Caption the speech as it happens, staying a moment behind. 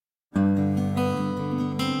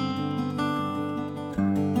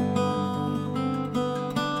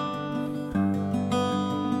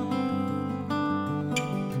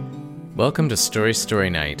Welcome to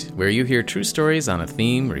Story Night, where you hear true stories on a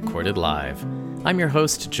theme recorded live. I'm your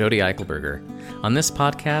host, Jody Eichelberger. On this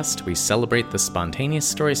podcast, we celebrate the spontaneous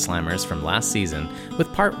story slammers from last season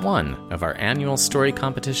with part 1 of our annual story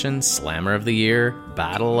competition, Slammer of the Year,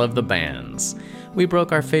 Battle of the Bands. We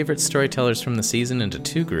broke our favorite storytellers from the season into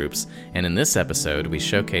 2 groups, and in this episode, we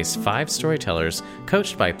showcase 5 storytellers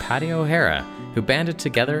coached by Patty O'Hara, who banded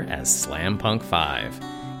together as Slam Punk 5.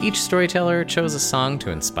 Each storyteller chose a song to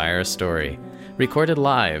inspire a story. Recorded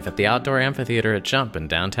live at the Outdoor Amphitheater at Jump in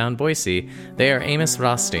downtown Boise, they are Amos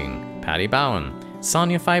Rosting, Patty Bowen,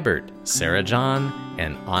 Sonia Fibert, Sarah John,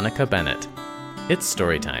 and Annika Bennett. It's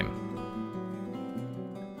story time.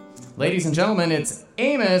 Ladies and gentlemen, it's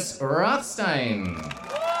Amos Rothstein.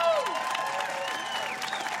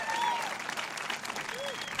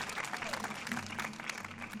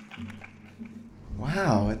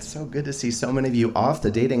 Wow, it's so good to see so many of you off the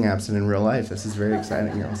dating apps and in real life. This is very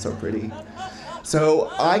exciting. You're all so pretty. So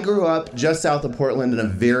I grew up just south of Portland in a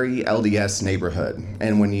very LDS neighborhood.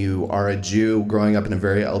 And when you are a Jew growing up in a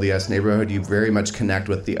very LDS neighborhood, you very much connect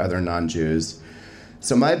with the other non-Jews.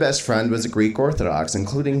 So my best friend was a Greek Orthodox,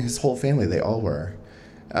 including his whole family. They all were.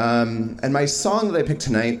 And my song that I picked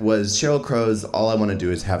tonight was Sheryl Crow's All I Want to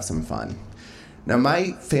Do Is Have Some Fun. Now,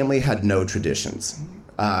 my family had no traditions.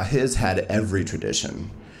 His had every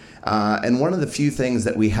tradition. And one of the few things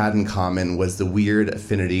that we had in common was the weird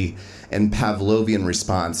affinity and Pavlovian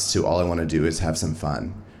response to All I Want to Do Is Have Some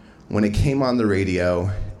Fun. When it came on the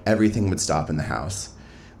radio, everything would stop in the house.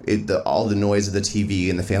 All the noise of the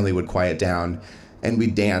TV and the family would quiet down, and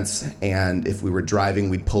we'd dance. And if we were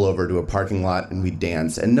driving, we'd pull over to a parking lot and we'd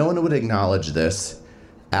dance. And no one would acknowledge this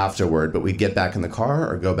afterward, but we'd get back in the car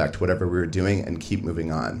or go back to whatever we were doing and keep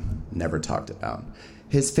moving on. Never talked about.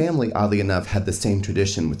 His family, oddly enough, had the same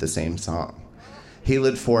tradition with the same song. He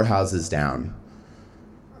lived 4 houses down.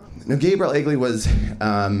 Now, Gabriel Egley was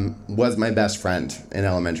my best friend in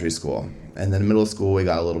elementary school. And then in middle school, we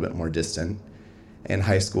got a little bit more distant. In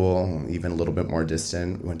high school, even a little bit more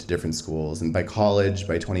distant. We went to different schools. And by college,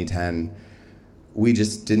 by 2010, we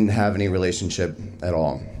just didn't have any relationship at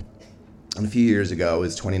all. And a few years ago, it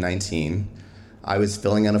was 2019, I was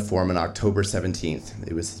filling out a form on October 17th.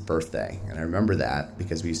 It was his birthday. And I remember that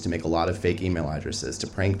because we used to make a lot of fake email addresses to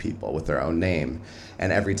prank people with their own name.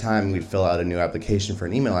 And every time we'd fill out a new application for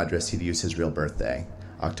an email address, he'd use his real birthday,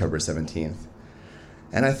 October 17th.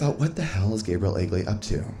 And I thought, what the hell is Gabriel Egley up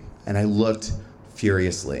to? And I looked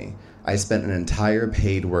furiously. I spent an entire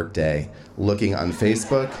paid workday looking on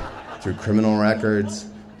Facebook, through criminal records,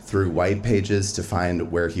 through white pages to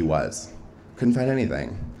find where he was. Couldn't find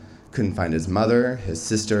anything. Couldn't find his mother, his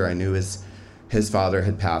sister. I knew his father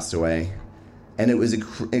had passed away. And it was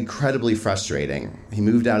incredibly frustrating. He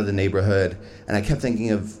moved out of the neighborhood, and I kept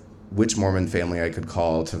thinking of which Mormon family I could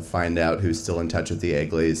call to find out who's still in touch with the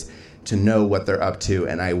Egleys, to know what they're up to,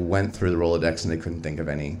 and I went through the Rolodex and I couldn't think of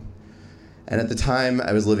any. And at the time,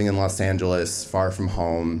 I was living in Los Angeles, far from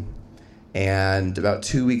home, and about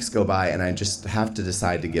 2 weeks go by, and I just have to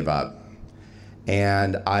decide to give up.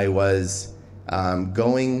 And I was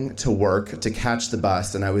going to work to catch the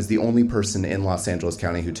bus, and I was the only person in Los Angeles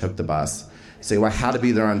County who took the bus. So I had to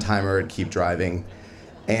be there on time or I'd keep driving.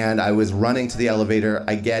 And I was running to the elevator.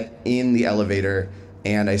 I get in the elevator,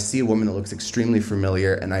 and I see a woman that looks extremely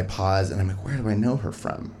familiar, and I pause, and I'm like, where do I know her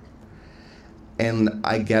from? And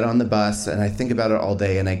I get on the bus, and I think about it all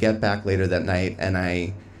day, and I get back later that night, and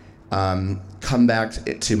I come back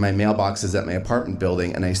to my mailboxes at my apartment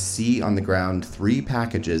building, and I see on the ground 3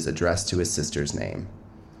 packages addressed to his sister's name.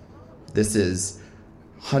 This is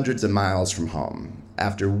hundreds of miles from home.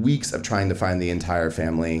 After weeks of trying to find the entire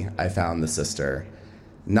family, I found the sister.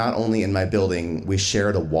 Not only in my building, we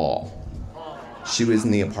shared a wall. She was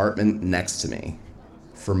in the apartment next to me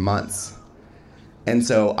for months. And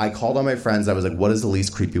so I called on my friends. I was like, what is the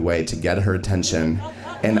least creepy way to get her attention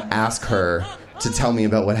and ask her to tell me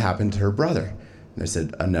about what happened to her brother? And they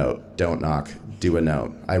said, a note, don't knock, do a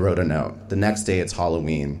note. I wrote a note. The next day it's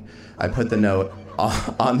Halloween. I put the note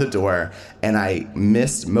on the door, and I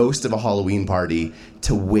missed most of a Halloween party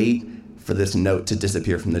to wait for this note to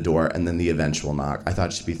disappear from the door and then the eventual knock. I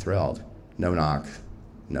thought she'd be thrilled. No knock,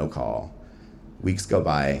 no call. Weeks go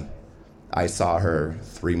by. I saw her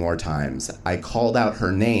 3 more times. I called out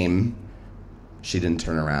her name. She didn't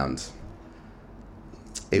turn around.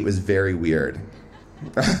 It was very weird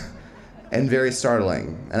and very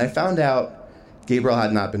startling. And I found out Gabriel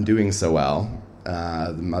had not been doing so well.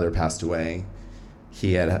 The mother passed away.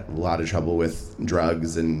 He had a lot of trouble with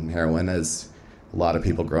drugs and heroin, as a lot of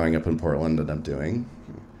people growing up in Portland ended up doing.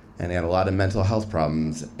 And he had a lot of mental health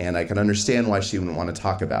problems, and I could understand why she wouldn't want to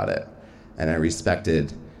talk about it. And I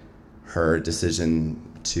respected her decision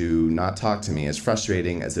to not talk to me, as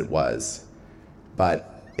frustrating as it was.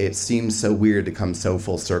 But it seems so weird to come so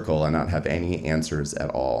full circle and not have any answers at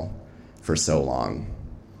all for so long.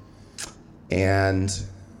 And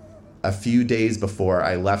a few days before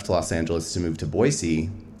I left Los Angeles to move to Boise,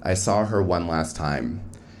 I saw her one last time.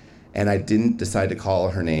 And I didn't decide to call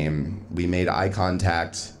her name. We made eye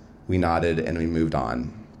contact, we nodded, and we moved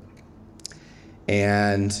on.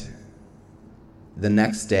 And the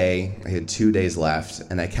next day, I had 2 days left,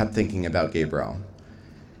 and I kept thinking about Gabriel.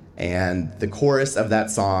 And the chorus of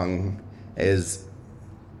that song is,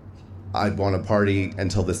 I want to party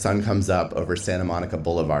until the sun comes up over Santa Monica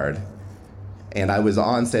Boulevard. And I was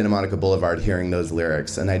on Santa Monica Boulevard hearing those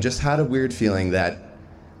lyrics, and I just had a weird feeling that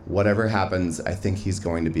whatever happens, I think he's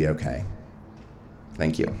going to be okay.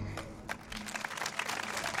 Thank you.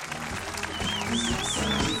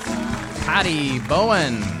 Patty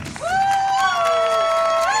Bowen.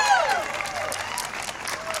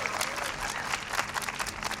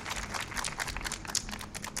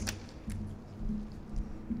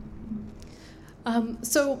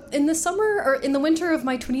 So in the winter of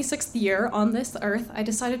my 26th year on this earth, I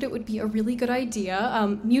decided it would be a really good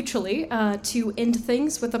idea, mutually, to end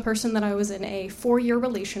things with a person that I was in a 4-year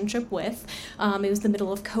relationship with. It was the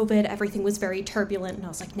middle of COVID, everything was very turbulent, and I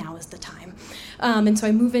was like, now is the time. And so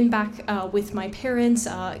I move in back with my parents,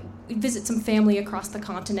 visit some family across the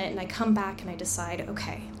continent, and I come back and I decide,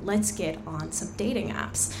 okay, let's get on some dating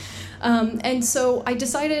apps. And so I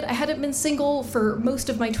decided, I hadn't been single for most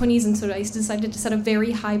of my 20s, and so I decided to set a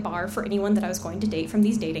very high bar for anyone that I was going to date from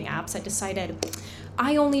these dating apps. I decided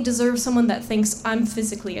I only deserve someone that thinks I'm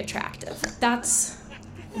physically attractive. That's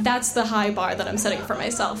the high bar that I'm setting for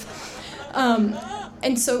myself.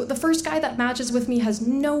 And so the first guy that matches with me has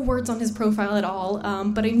no words on his profile at all,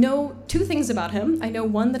 but I know 2 things about him. I know,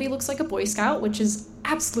 one, that he looks like a Boy Scout, which is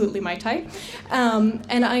absolutely my type,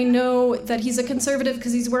 and I know that he's a conservative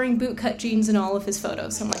because he's wearing bootcut jeans in all of his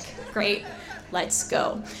photos. I'm like, great, let's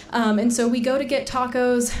go. And so we go to get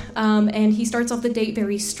tacos, and he starts off the date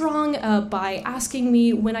very strong by asking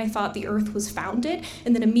me when I thought the Earth was founded,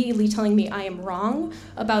 and then immediately telling me I am wrong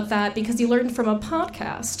about that because he learned from a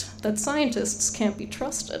podcast that scientists can't be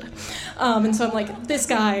trusted. And so I'm like, this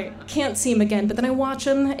guy, can't see him again. But then I watch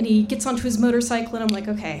him, and he gets onto his motorcycle, and I'm like,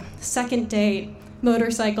 okay, second date,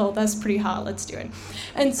 motorcycle, that's pretty hot, let's do it.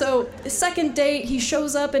 And so the second date, he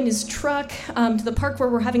shows up in his truck to the park where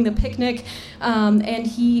we're having the picnic, and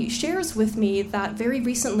he shares with me that very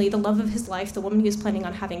recently the love of his life, the woman he was planning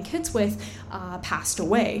on having kids with, passed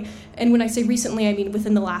away. And when I say recently, I mean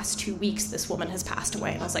within the last 2 weeks this woman has passed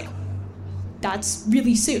away. And I was like, that's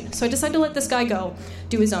really soon. So I decided to let this guy go,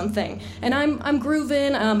 do his own thing. And I'm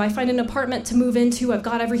grooving. I find an apartment to move into. I've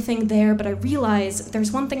got everything there, but I realize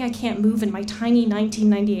there's one thing I can't move in my tiny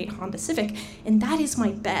 1998 Honda Civic, and that is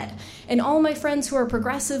my bed. And all my friends who are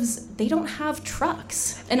progressives, they don't have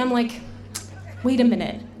trucks. And I'm like, wait a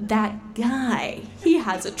minute, that guy, he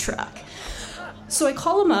has a truck. So I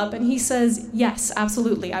call him up, and he says, yes,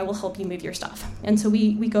 absolutely, I will help you move your stuff. And so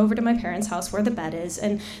we go over to my parents' house where the bed is,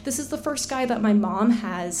 and this is the first guy that my mom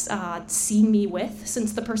has seen me with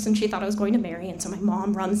since the person she thought I was going to marry. And so my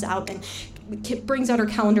mom runs out and brings out her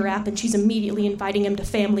calendar app, and she's immediately inviting him to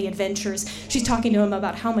family adventures. She's talking to him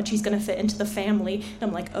about how much he's going to fit into the family. And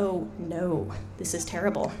I'm like, oh, no, this is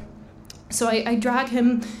terrible. So I drag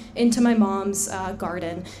him into my mom's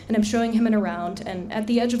garden, and I'm showing him around, and at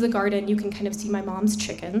the edge of the garden, you can kind of see my mom's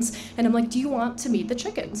chickens, and I'm like, do you want to meet the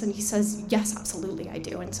chickens? And he says, yes, absolutely, I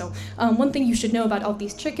do. And so one thing you should know about all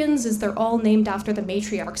these chickens is they're all named after the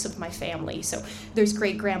matriarchs of my family. So there's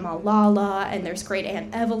great-grandma Lala, and there's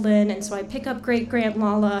great-aunt Evelyn, and so I pick up great-grant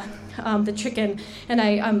Lala, the chicken, and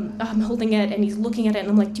I'm holding it, and he's looking at it, and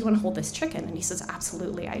I'm like, do you want to hold this chicken? And he says,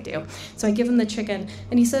 absolutely, I do. So I give him the chicken,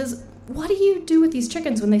 and he says, what do you do with these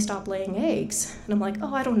chickens when they stop laying eggs? And I'm like,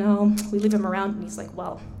 oh, I don't know. We leave them around. And he's like,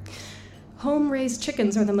 well, home-raised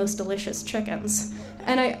chickens are the most delicious chickens.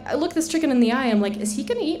 And I look this chicken in the eye. I'm like, is he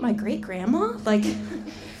going to eat my great-grandma? Like,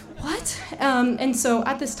 what? And so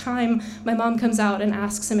at this time, my mom comes out and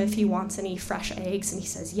asks him if he wants any fresh eggs, and he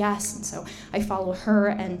says yes. And so I follow her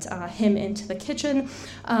and him into the kitchen,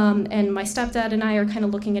 and my stepdad and I are kind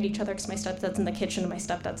of looking at each other because my stepdad's in the kitchen, and my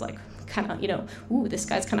stepdad's like, kind of, ooh, this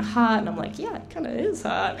guy's kind of hot. And I'm like, yeah, it kind of is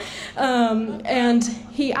hot. And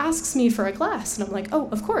he asks me for a glass, and I'm like, oh,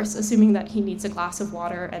 of course, assuming that he needs a glass of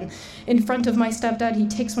water. And in front of my stepdad, he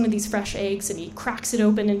takes one of these fresh eggs, and he cracks it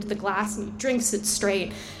open into the glass, and he drinks it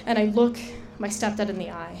straight. And I look my stepdad in the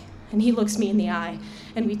eye, and he looks me in the eye,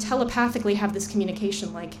 and we telepathically have this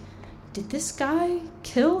communication like, did this guy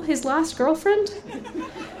kill his last girlfriend?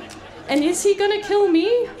 And is he gonna kill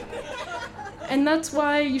me? And that's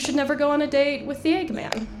why you should never go on a date with the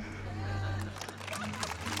Eggman.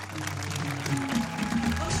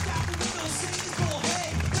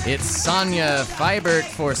 It's Sonia Fibert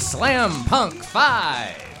for Slam Punk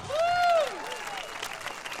 5.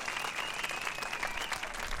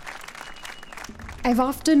 I've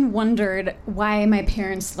often wondered why my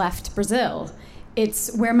parents left Brazil.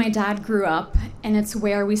 It's where my dad grew up, and it's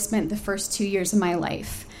where we spent the first 2 years of my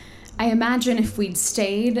life. I imagine if we'd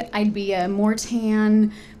stayed, I'd be a more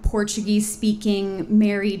tan, Portuguese-speaking,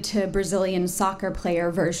 married to Brazilian soccer player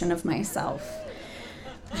version of myself.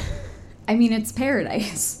 I mean, it's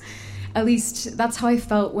paradise. At least that's how I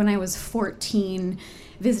felt when I was 14,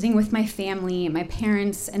 visiting with my family, my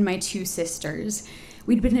parents, and my 2 sisters.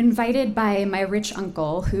 We'd been invited by my rich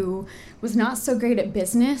uncle, who was not so great at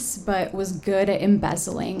business, but was good at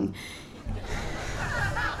embezzling.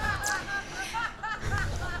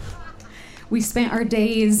 We spent our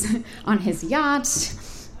days on his yacht,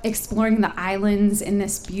 exploring the islands in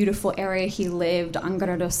this beautiful area he lived on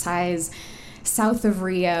Gradosais, south of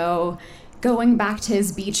Rio, going back to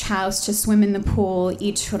his beach house to swim in the pool,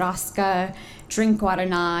 eat churrasca, drink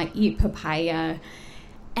guaraná, eat papaya.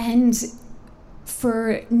 And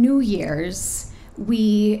for New Year's,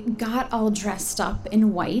 we got all dressed up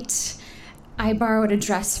in white. I borrowed a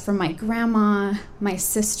dress from my grandma. My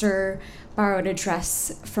sister borrowed a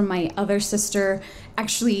dress from my other sister.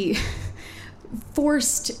 Actually,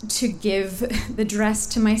 forced to give the dress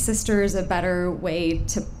to my sister is a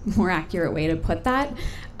more accurate way to put that.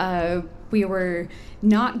 We were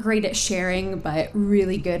not great at sharing, but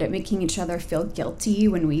really good at making each other feel guilty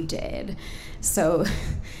when we did. So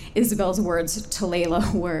Isabel's words to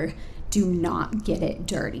Layla were, "Do not get it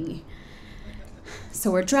dirty."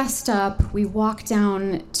 So we're dressed up, we walk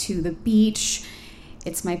down to the beach.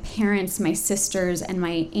 It's my parents, my sisters, and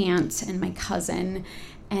my aunt and my cousin.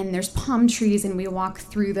 And there's palm trees, and we walk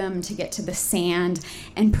through them to get to the sand.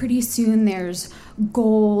 And pretty soon there's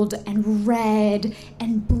gold and red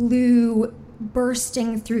and blue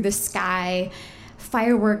bursting through the sky.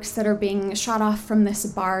 Fireworks that are being shot off from this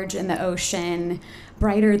barge in the ocean,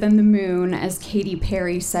 brighter than the moon, as Katy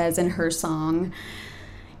Perry says in her song.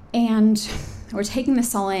 And we're taking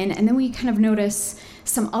this all in, and then we kind of notice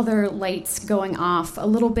some other lights going off, a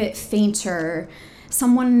little bit fainter.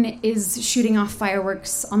 Someone is shooting off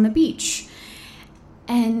fireworks on the beach.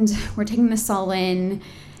 And we're taking this all in.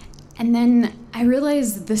 And then I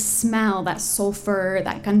realize the smell, that sulfur,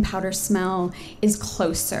 that gunpowder smell, is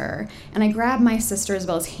closer. And I grab my sister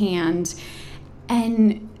Isabel's hand.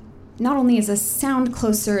 And not only is the sound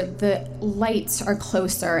closer, the lights are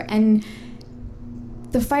closer. And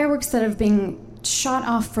the fireworks that have been shot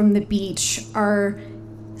off from the beach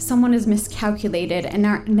someone has miscalculated and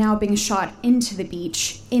are now being shot into the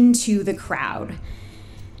beach, into the crowd.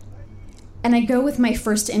 And I go with my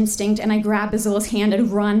first instinct and I grab Isabel's hand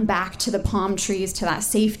and run back to the palm trees, to that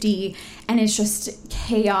safety, and it's just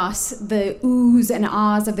chaos. The oohs and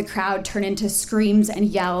ahs of the crowd turn into screams and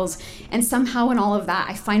yells, and somehow in all of that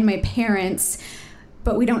I find my parents,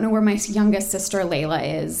 but we don't know where my youngest sister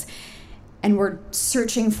Layla is. And we're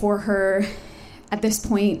searching for her. At this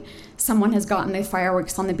point, someone has gotten the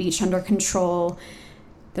fireworks on the beach under control.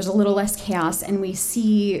 There's a little less chaos, and we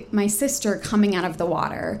see my sister coming out of the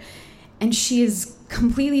water. And she is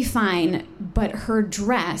completely fine, but her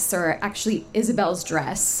dress, or actually Isabel's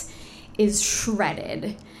dress, is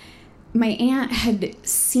shredded. My aunt had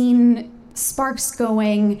seen sparks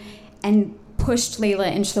going and pushed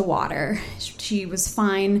Layla into the water. She was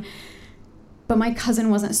fine, but my cousin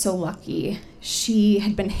wasn't so lucky. She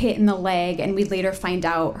had been hit in the leg, and we'd later find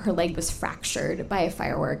out her leg was fractured by a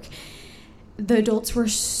firework. The adults were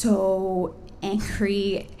so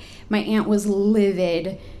angry. My aunt was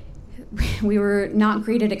livid. We were not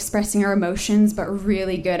great at expressing our emotions, but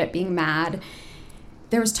really good at being mad.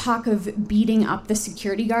 There was talk of beating up the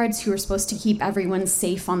security guards who were supposed to keep everyone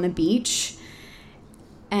safe on the beach.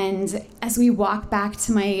 And as we walked back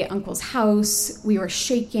to my uncle's house, we were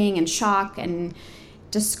shaking in shock and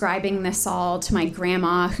describing this all to my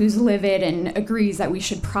grandma, who's livid and agrees that we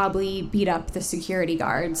should probably beat up the security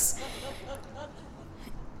guards.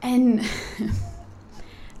 And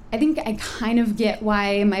I think I kind of get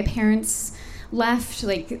why my parents left.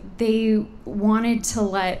 Like, they wanted to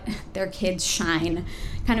let their kids shine,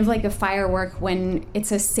 kind of like a firework when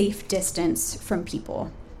it's a safe distance from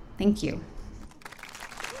people. Thank you.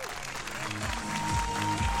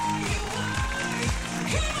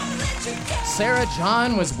 Sarah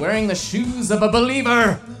John was wearing the shoes of a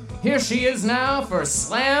believer. Here she is now for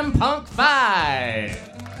Slam Punk 5.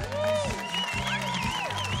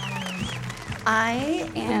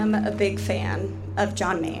 I am a big fan of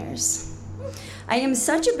John Mayer's. I am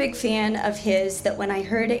such a big fan of his that when I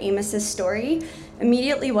heard Amos's story,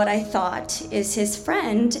 immediately what I thought is his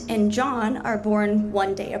friend and John are born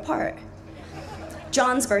one day apart.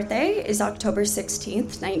 John's birthday is October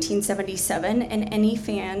 16th, 1977, and any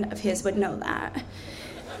fan of his would know that.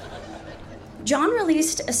 John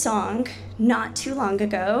released a song not too long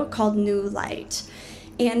ago called New Light,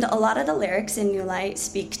 and a lot of the lyrics in New Light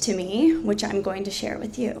speak to me, which I'm going to share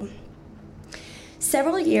with you.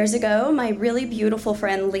 Several years ago, my really beautiful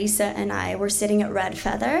friend Lisa and I were sitting at Red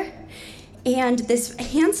Feather, and this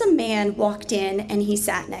handsome man walked in and he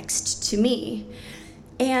sat next to me.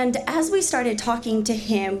 And as we started talking to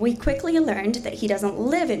him, we quickly learned that he doesn't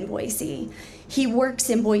live in Boise. He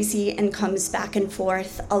works in Boise and comes back and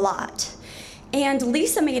forth a lot. And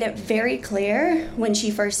Lisa made it very clear when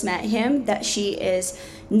she first met him that she is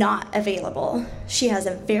not available. She has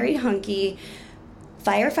a very hunky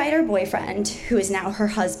firefighter boyfriend who is now her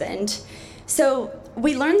husband. So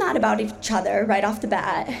we learned that about each other right off the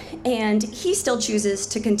bat, and he still chooses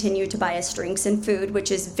to continue to buy us drinks and food,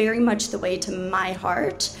 which is very much the way to my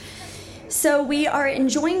heart. So we are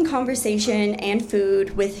enjoying conversation and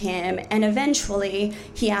food with him, and eventually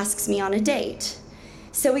he asks me on a date.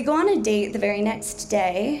 So we go on a date the very next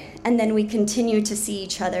day, and then we continue to see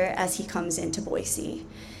each other as he comes into Boise.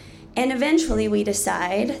 And eventually we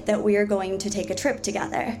decide that we are going to take a trip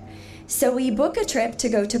together. So we book a trip to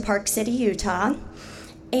go to Park City, Utah,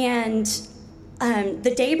 and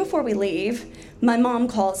the day before we leave, my mom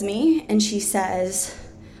calls me and she says,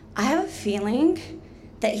 I have a feeling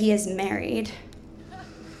that he is married.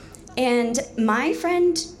 And my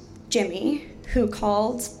friend Jimmy, who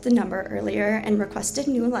called the number earlier and requested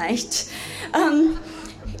New Light,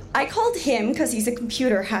 I called him because he's a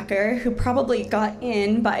computer hacker who probably got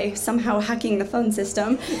in by somehow hacking the phone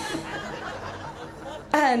system.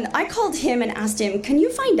 I called him and asked him, can you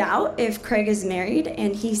find out if Craig is married?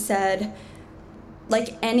 And he said,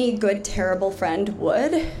 like any good, terrible friend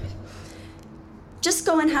would, just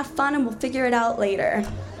go and have fun and we'll figure it out later.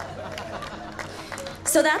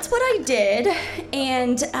 So that's what I did,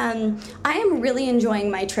 and I am really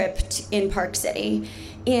enjoying my trip in Park City.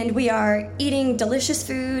 And we are eating delicious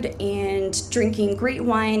food and drinking great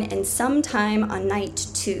wine, and sometime on night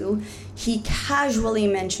 2, he casually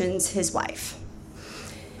mentions his wife.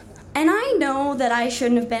 And I know that I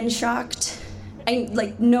shouldn't have been shocked. I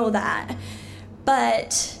know that.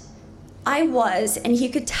 But I was, and he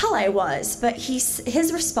could tell I was, but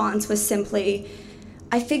his response was simply,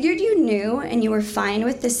 I figured you knew and you were fine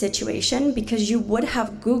with this situation because you would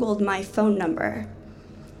have Googled my phone number.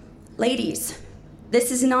 Ladies, this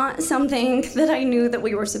is not something that I knew that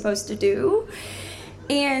we were supposed to do.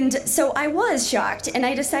 And so I was shocked, and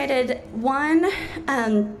I decided, one,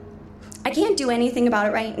 I can't do anything about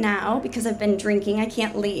it right now because I've been drinking, I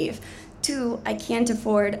can't leave. 2, I can't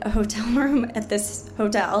afford a hotel room at this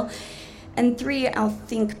hotel. And 3, I'll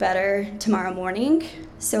think better tomorrow morning,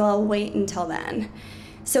 so I'll wait until then.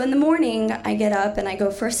 So in the morning, I get up and I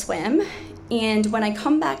go for a swim, and when I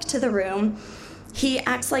come back to the room, he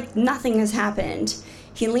acts like nothing has happened.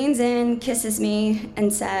 He leans in, kisses me,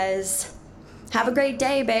 and says, have a great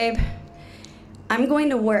day, babe. I'm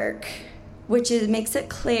going to work, which makes it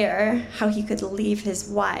clear how he could leave his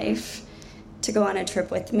wife to go on a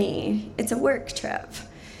trip with me. It's a work trip.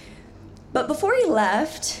 But before he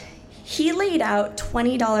left, he laid out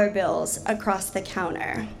 $20 bills across the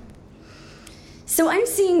counter. So I'm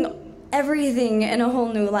seeing everything in a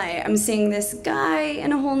whole new light. I'm seeing this guy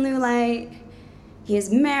in a whole new light. He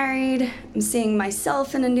is married. I'm seeing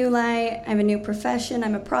myself in a new light. I have a new profession.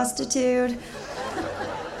 I'm a prostitute.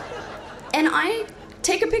 And I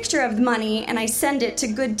take a picture of the money and I send it to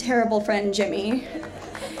good, terrible friend Jimmy.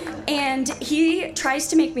 And he tries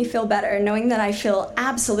to make me feel better, knowing that I feel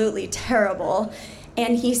absolutely terrible.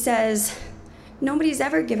 And he says, nobody's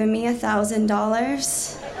ever given me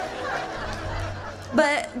 $1,000.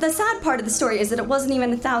 But the sad part of the story is that it wasn't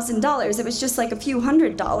even $1,000. It was just like a few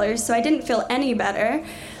 $100s, so I didn't feel any better.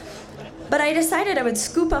 But I decided I would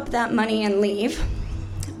scoop up that money and leave,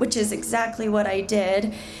 which is exactly what I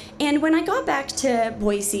did. And when I got back to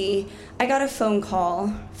Boise, I got a phone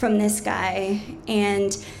call from this guy,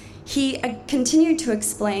 and he continued to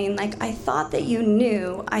explain, I thought that you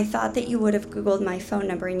knew. I thought that you would have Googled my phone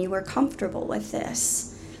number and you were comfortable with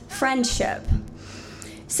this. Friendship.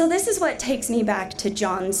 So this is what takes me back to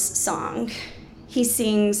John's song. He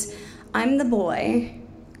sings, I'm the boy,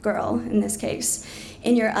 girl in this case,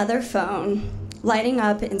 in your other phone, lighting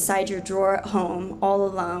up inside your drawer at home, all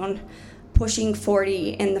alone, pushing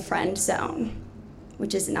 40 in the friend zone,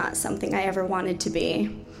 which is not something I ever wanted to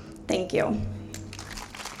be. Thank you.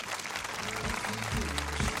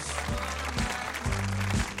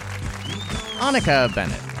 Annika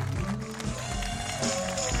Bennett.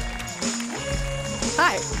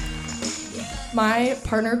 Hi. My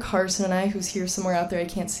partner Carson and I, who's here somewhere out there I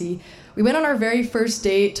can't see, we went on our very first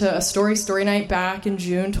date to a story night back in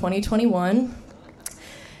June 2021.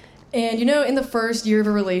 And in the first year of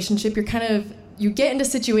a relationship, you get into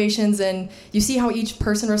situations and you see how each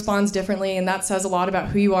person responds differently, and that says a lot about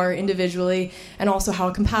who you are individually and also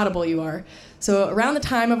how compatible you are. So around the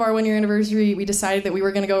time of our 1-year anniversary, we decided that we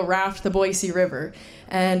were going to go raft the Boise River.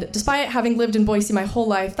 And despite having lived in Boise my whole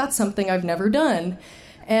life, that's something I've never done.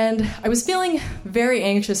 And I was feeling very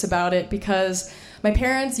anxious about it because my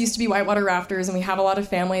parents used to be whitewater rafters, and we have a lot of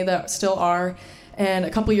family that still are. And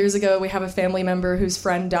a couple years ago, we have a family member whose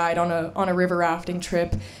friend died on a river rafting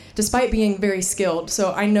trip, despite being very skilled.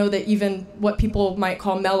 So I know that even what people might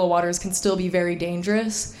call mellow waters can still be very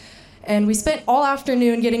dangerous. And we spent all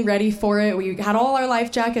afternoon getting ready for it. We had all our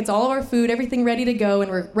life jackets, all of our food, everything ready to go, and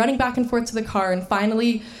we're running back and forth to the car. And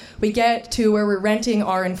finally, we get to where we're renting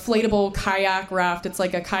our inflatable kayak raft. It's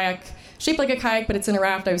like a kayak, shaped like a kayak, but it's in a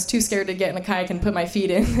raft. I was too scared to get in a kayak and put my feet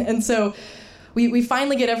in. And so we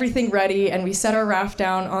finally get everything ready, and we set our raft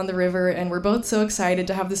down on the river, and we're both so excited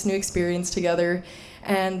to have this new experience together.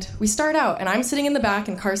 And we start out, and I'm sitting in the back,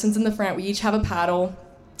 and Carson's in the front. We each have a paddle,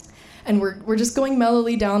 and we're just going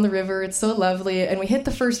mellowly down the river. It's so lovely, and we hit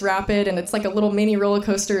the first rapid, and it's like a little mini roller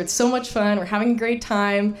coaster. It's so much fun. We're having a great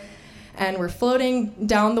time, and we're floating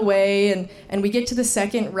down the way, and we get to the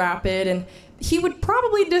second rapid, and he would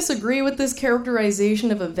probably disagree with this characterization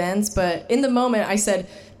of events, but in the moment I said,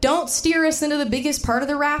 "Don't steer us into the biggest part of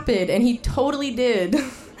the rapid," and he totally did.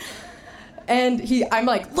 And I'm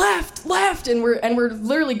like, left, and we're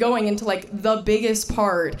literally going into like the biggest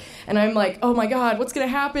part, and I'm like, oh my God, what's gonna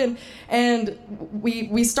happen? And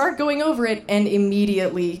we start going over it and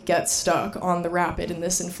immediately get stuck on the rapid in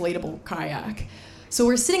this inflatable kayak. So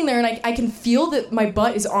we're sitting there, and I can feel that my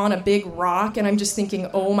butt is on a big rock, and I'm just thinking,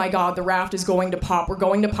 oh my God, the raft is going to pop. We're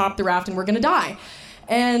going to pop the raft, and we're gonna die.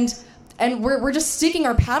 And we're just sticking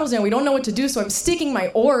our paddles in. We don't know what to do, so I'm sticking my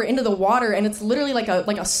oar into the water, and it's literally like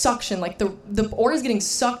a suction. Like the oar is getting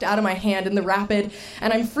sucked out of my hand in the rapid,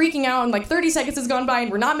 and I'm freaking out, and like 30 seconds has gone by,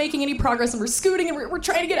 and we're not making any progress, and we're scooting, and we're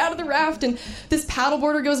trying to get out of the raft, and this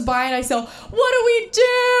paddleboarder goes by, and I say, "What do we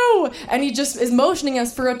do?" And he just is motioning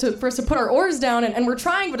us for us to put our oars down, and we're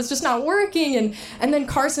trying, but it's just not working, and then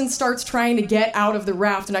Carson starts trying to get out of the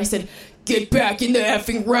raft, and I said, "Get back in the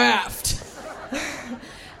effing raft."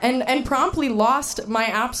 And promptly lost my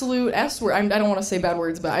absolute S word. I don't want to say bad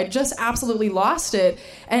words, but I just absolutely lost it.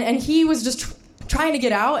 And he was just trying to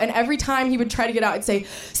get out, and every time he would try to get out, I'd say,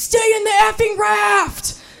 "Stay in the effing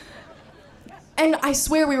raft!" And I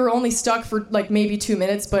swear we were only stuck for like maybe 2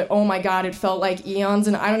 minutes, but oh my God, it felt like eons,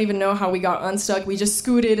 and I don't even know how we got unstuck. We just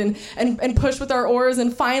scooted and pushed with our oars,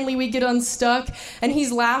 and finally we get unstuck, and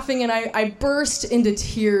he's laughing, and I burst into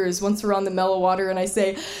tears once we're on the mellow water, and I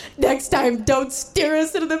say, "Next time, don't steer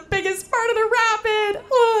us into the biggest part of the rapid."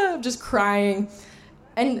 I'm just crying.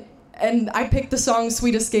 And I picked the song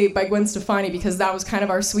Sweet Escape by Gwen Stefani because that was kind of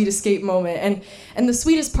our sweet escape moment. And the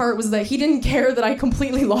sweetest part was that he didn't care that I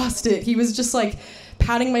completely lost it. He was just like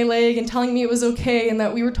patting my leg and telling me it was okay and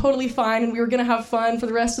that we were totally fine and we were going to have fun for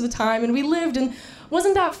the rest of the time. And we lived, and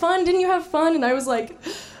wasn't that fun? Didn't you have fun? And I was like,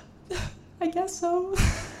 I guess so.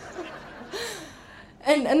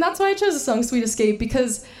 And that's why I chose the song Sweet Escape,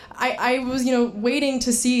 because I was, waiting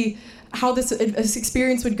to see how this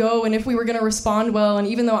experience would go and if we were going to respond well. And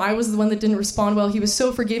even though I was the one that didn't respond well, he was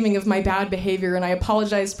so forgiving of my bad behavior, and I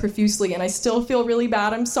apologized profusely, and I still feel really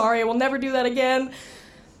bad. I'm sorry. I will never do that again.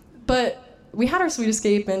 But we had our sweet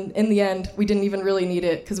escape, and in the end, we didn't even really need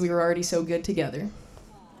it because we were already so good together.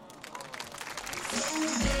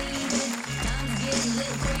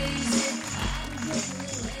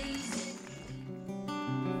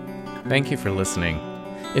 Thank you for listening.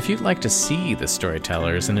 If you'd like to see the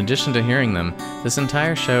storytellers in addition to hearing them, this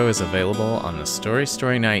entire show is available on the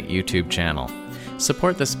Story Night YouTube channel.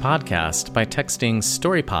 Support this podcast by texting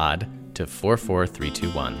StoryPod to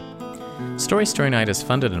 44321. Story Night is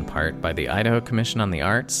funded in part by the Idaho Commission on the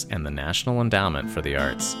Arts and the National Endowment for the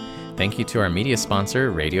Arts. Thank you to our media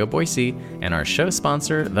sponsor, Radio Boise, and our show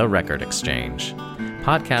sponsor, The Record Exchange.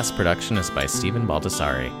 Podcast production is by Stephen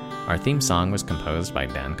Baldessari. Our theme song was composed by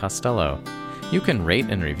Dan Costello. You can rate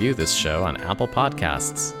and review this show on Apple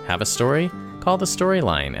Podcasts. Have a story? Call the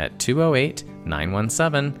Storyline at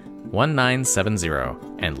 208-917-1970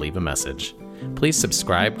 and leave a message. Please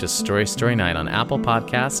subscribe to Story Night on Apple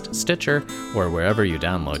Podcast, Stitcher, or wherever you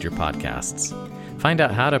download your podcasts. Find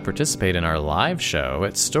out how to participate in our live show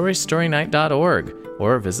at storystorynight.org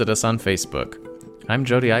or visit us on Facebook. I'm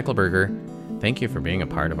Jody Eichelberger. Thank you for being a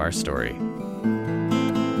part of our story.